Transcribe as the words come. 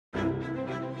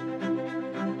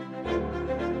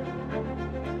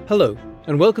Hello,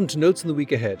 and welcome to Notes on the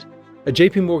Week Ahead, a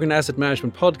JP Morgan Asset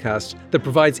Management podcast that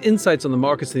provides insights on the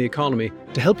markets and the economy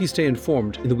to help you stay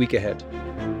informed in the week ahead.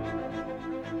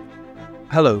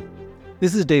 Hello,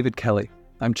 this is David Kelly.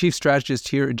 I'm Chief Strategist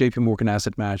here at JP Morgan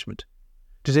Asset Management.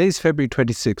 Today is February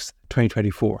 26th,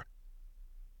 2024.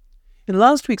 In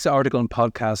last week's article and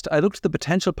podcast, I looked at the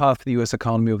potential path for the US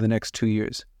economy over the next 2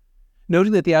 years,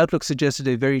 noting that the outlook suggested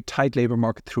a very tight labour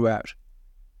market throughout.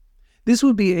 This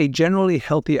would be a generally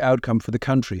healthy outcome for the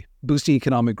country, boosting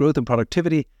economic growth and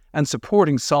productivity and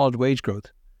supporting solid wage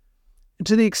growth.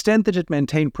 To the extent that it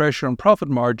maintained pressure on profit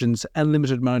margins and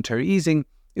limited monetary easing,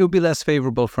 it would be less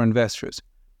favourable for investors.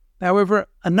 However,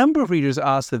 a number of readers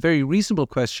asked the very reasonable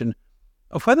question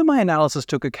of whether my analysis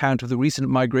took account of the recent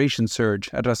migration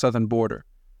surge at our southern border.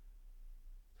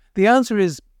 The answer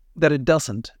is that it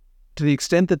doesn't, to the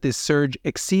extent that this surge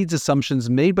exceeds assumptions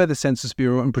made by the Census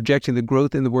Bureau in projecting the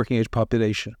growth in the working-age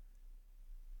population.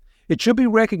 It should be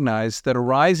recognised that a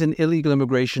rise in illegal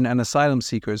immigration and asylum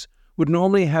seekers would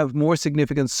normally have more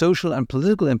significant social and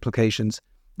political implications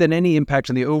than any impact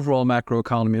on the overall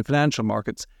macroeconomy and financial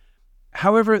markets.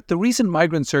 However, the recent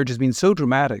migrant surge has been so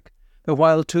dramatic that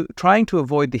while trying to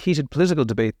avoid the heated political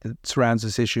debate that surrounds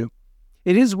this issue,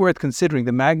 it is worth considering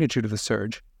the magnitude of the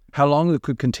surge, how long it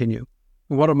could continue,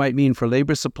 and what it might mean for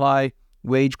labour supply,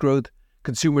 wage growth,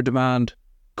 consumer demand,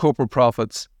 corporate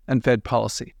profits, and Fed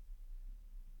policy.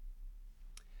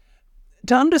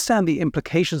 To understand the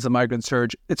implications of the migrant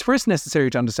surge, it's first necessary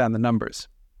to understand the numbers.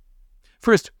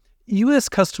 First, US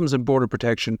Customs and Border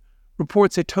Protection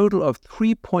reports a total of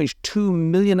 3.2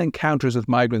 million encounters with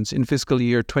migrants in fiscal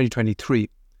year 2023,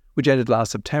 which ended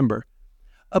last September,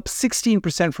 up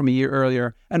 16% from a year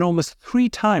earlier and almost 3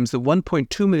 times the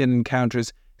 1.2 million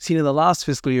encounters seen in the last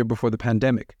fiscal year before the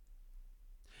pandemic.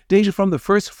 Data from the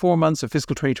first 4 months of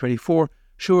fiscal 2024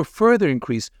 show a further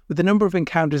increase, with the number of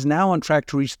encounters now on track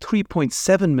to reach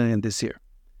 3.7 million this year,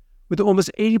 with almost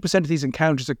 80% of these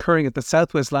encounters occurring at the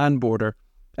southwest land border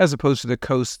as opposed to the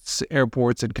coasts,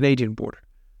 airports and Canadian border.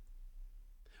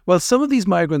 While some of these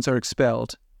migrants are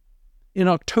expelled, in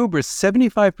October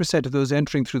 75% of those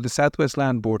entering through the southwest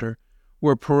land border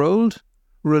were paroled,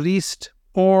 released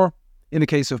or, in the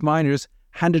case of minors,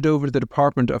 handed over to the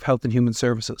Department of Health and Human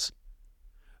Services.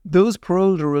 Those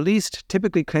paroled or released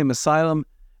typically claim asylum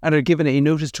and are given a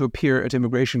notice to appear at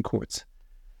immigration courts.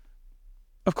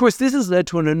 Of course, this has led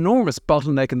to an enormous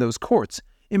bottleneck in those courts.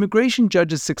 Immigration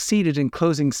judges succeeded in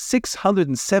closing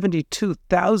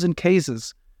 672,000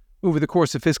 cases over the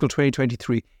course of fiscal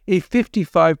 2023, a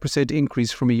 55%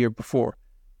 increase from a year before.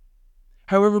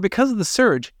 However, because of the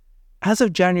surge, as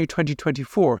of January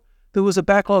 2024, there was a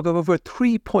backlog of over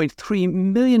 3.3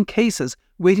 million cases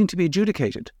waiting to be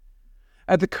adjudicated.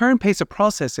 At the current pace of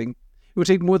processing, it would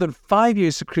take more than 5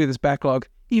 years to clear this backlog,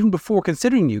 even before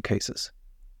considering new cases.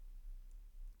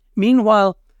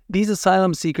 Meanwhile, these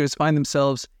asylum seekers find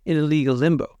themselves in a legal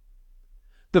limbo.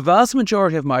 The vast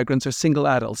majority of migrants are single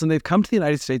adults, and they've come to the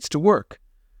United States to work.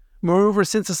 Moreover,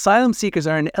 since asylum seekers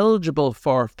are ineligible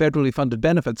for federally funded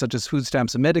benefits such as food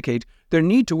stamps and Medicaid, their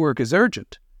need to work is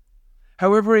urgent.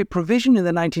 However, a provision in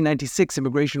the 1996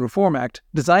 Immigration Reform Act,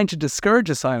 designed to discourage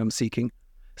asylum seeking,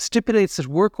 stipulates that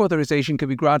work authorization can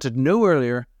be granted no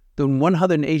earlier than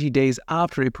 180 days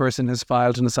after a person has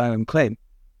filed an asylum claim.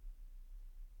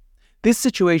 This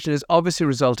situation is obviously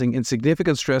resulting in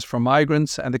significant stress for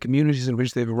migrants and the communities in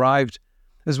which they've arrived,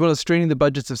 as well as straining the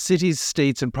budgets of cities,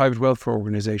 states and private welfare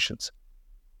organisations.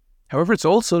 However, it's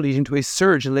also leading to a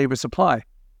surge in labour supply.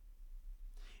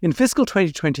 In fiscal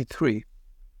 2023,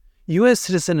 US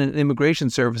Citizen and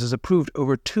Immigration Services approved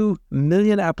over 2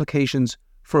 million applications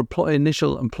for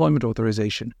initial employment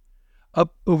authorization,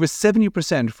 up over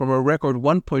 70% from a record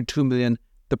 1.2 million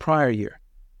the prior year.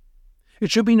 It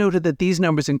should be noted that these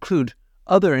numbers include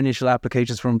other initial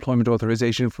applications for employment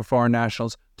authorization for foreign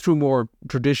nationals through more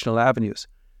traditional avenues.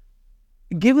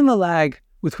 Given the lag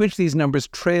with which these numbers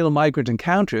trail migrant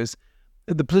encounters,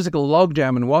 the political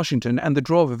logjam in Washington and the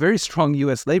draw of a very strong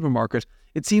US labour market,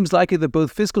 it seems likely that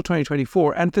both fiscal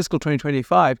 2024 and fiscal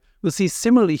 2025 will see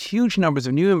similarly huge numbers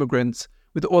of new immigrants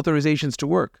with authorizations to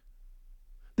work.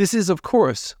 This is, of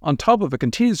course, on top of a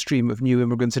continued stream of new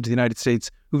immigrants into the United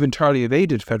States who've entirely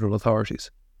evaded federal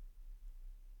authorities.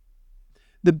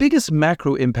 The biggest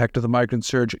macro impact of the migrant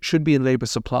surge should be in labour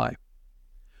supply.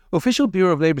 Official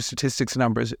Bureau of Labour Statistics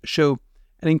numbers show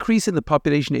an increase in the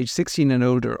population aged 16 and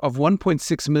older of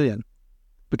 1.6 million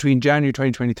between January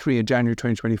 2023 and January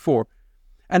 2024,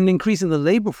 and an increase in the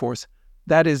labour force,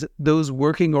 that is, those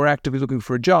working or actively looking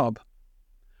for a job,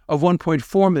 of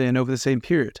 1.4 million over the same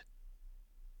period.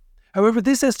 However,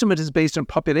 this estimate is based on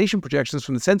population projections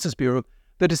from the Census Bureau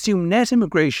that assume net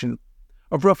immigration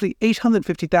of roughly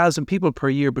 850,000 people per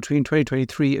year between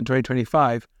 2023 and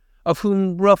 2025, of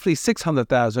whom roughly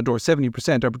 600,000 or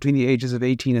 70% are between the ages of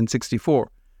 18 and 64.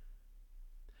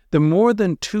 The more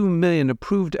than 2 million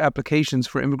approved applications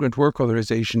for immigrant work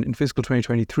authorization in fiscal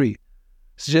 2023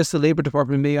 suggests the Labour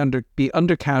Department may be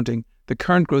undercounting the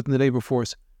current growth in the labour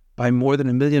force by more than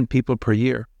 1 million people per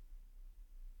year.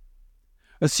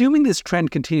 Assuming this trend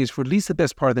continues for at least the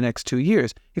best part of the next 2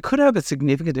 years, it could have a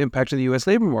significant impact on the US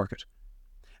labour market.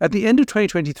 At the end of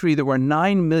 2023, there were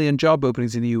 9 million job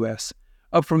openings in the US,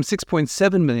 up from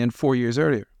 6.7 million 4 years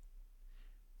earlier.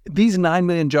 These 9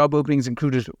 million job openings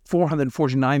included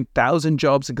 449,000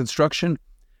 jobs in construction,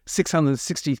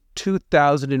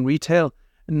 662,000 in retail,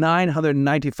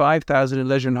 995,000 in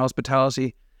leisure and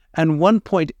hospitality, and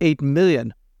 1.8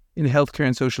 million in healthcare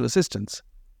and social assistance.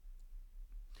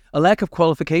 A lack of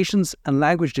qualifications and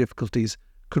language difficulties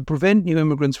could prevent new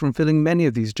immigrants from filling many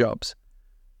of these jobs.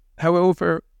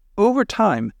 However, over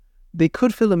time, they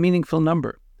could fill a meaningful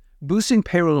number, boosting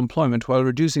payroll employment while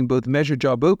reducing both measured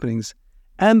job openings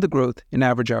and the growth in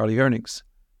average hourly earnings.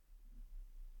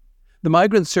 The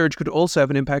migrant surge could also have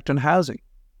an impact on housing.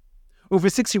 Over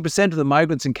 60% of the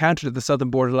migrants encountered at the southern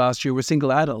border last year were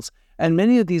single adults, and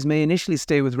many of these may initially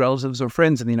stay with relatives or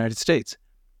friends in the United States.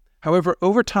 However,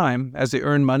 over time, as they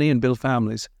earn money and build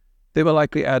families, they will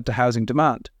likely add to housing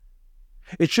demand.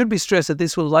 It should be stressed that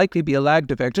this will likely be a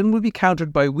lagged effect and will be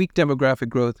countered by weak demographic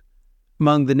growth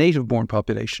among the native-born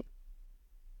population.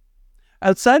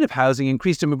 Outside of housing,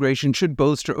 increased immigration should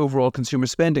bolster overall consumer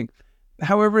spending.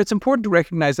 However, it's important to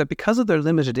recognize that because of their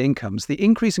limited incomes, the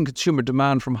increase in consumer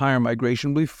demand from higher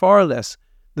migration will be far less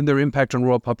than their impact on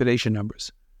raw population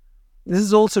numbers. This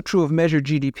is also true of measured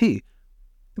GDP.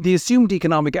 The assumed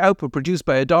economic output produced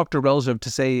by a doctor relative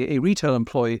to, say, a retail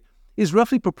employee is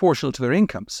roughly proportional to their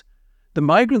incomes. The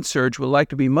migrant surge will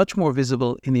likely be much more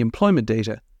visible in the employment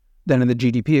data than in the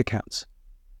GDP accounts.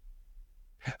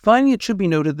 Finally, it should be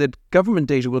noted that government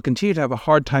data will continue to have a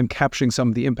hard time capturing some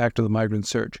of the impact of the migrant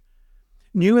surge.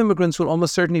 New immigrants will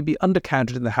almost certainly be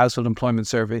undercounted in the household employment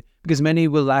survey because many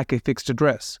will lack a fixed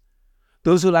address.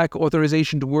 Those who lack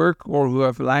authorization to work or who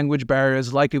have language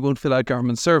barriers likely won't fill out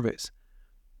government surveys.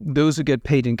 Those who get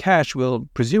paid in cash will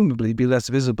presumably be less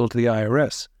visible to the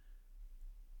IRS.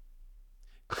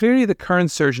 Clearly, the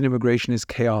current surge in immigration is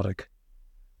chaotic,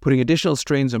 putting additional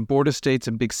strains on border states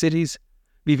and big cities,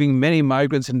 leaving many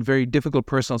migrants in very difficult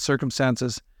personal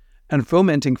circumstances, and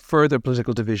fomenting further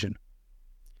political division.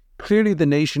 Clearly, the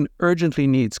nation urgently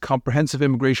needs comprehensive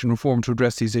immigration reform to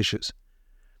address these issues.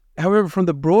 However, from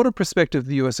the broader perspective of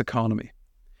the US economy,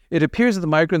 it appears that the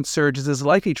migrant surge is as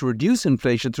likely to reduce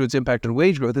inflation through its impact on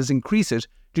wage growth as increase it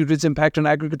due to its impact on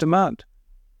aggregate demand.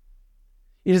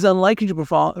 It is unlikely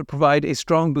to provide a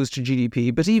strong boost to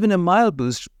GDP, but even a mild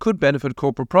boost could benefit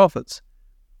corporate profits.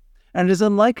 And it is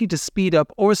unlikely to speed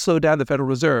up or slow down the Federal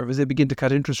Reserve as they begin to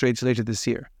cut interest rates later this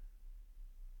year.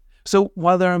 So,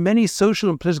 while there are many social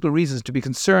and political reasons to be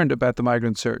concerned about the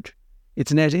migrant surge,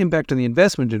 its net impact on the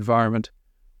investment environment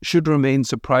should remain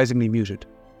surprisingly muted.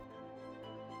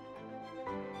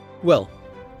 Well,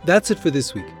 that's it for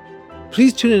this week.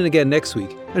 Please tune in again next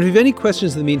week, and if you have any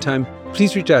questions in the meantime,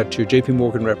 please reach out to your JP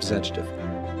Morgan representative.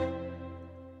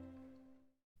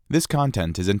 This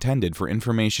content is intended for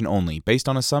information only based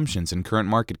on assumptions and current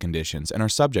market conditions and are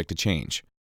subject to change.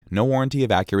 No warranty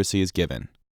of accuracy is given.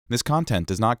 This content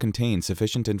does not contain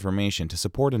sufficient information to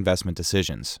support investment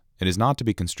decisions. It is not to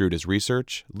be construed as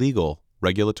research, legal,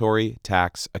 regulatory,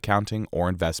 tax, accounting, or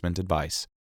investment advice.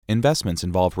 Investments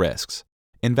involve risks.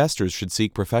 Investors should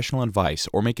seek professional advice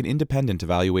or make an independent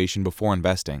evaluation before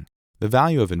investing. The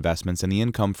value of investments and the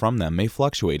income from them may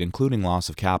fluctuate, including loss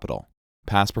of capital.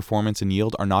 Past performance and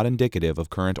yield are not indicative of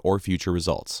current or future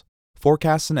results.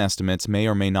 Forecasts and estimates may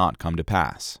or may not come to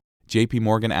pass. JP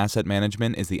Morgan Asset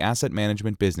Management is the asset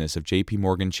management business of JP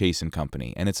Morgan Chase &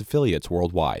 Company and its affiliates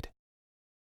worldwide.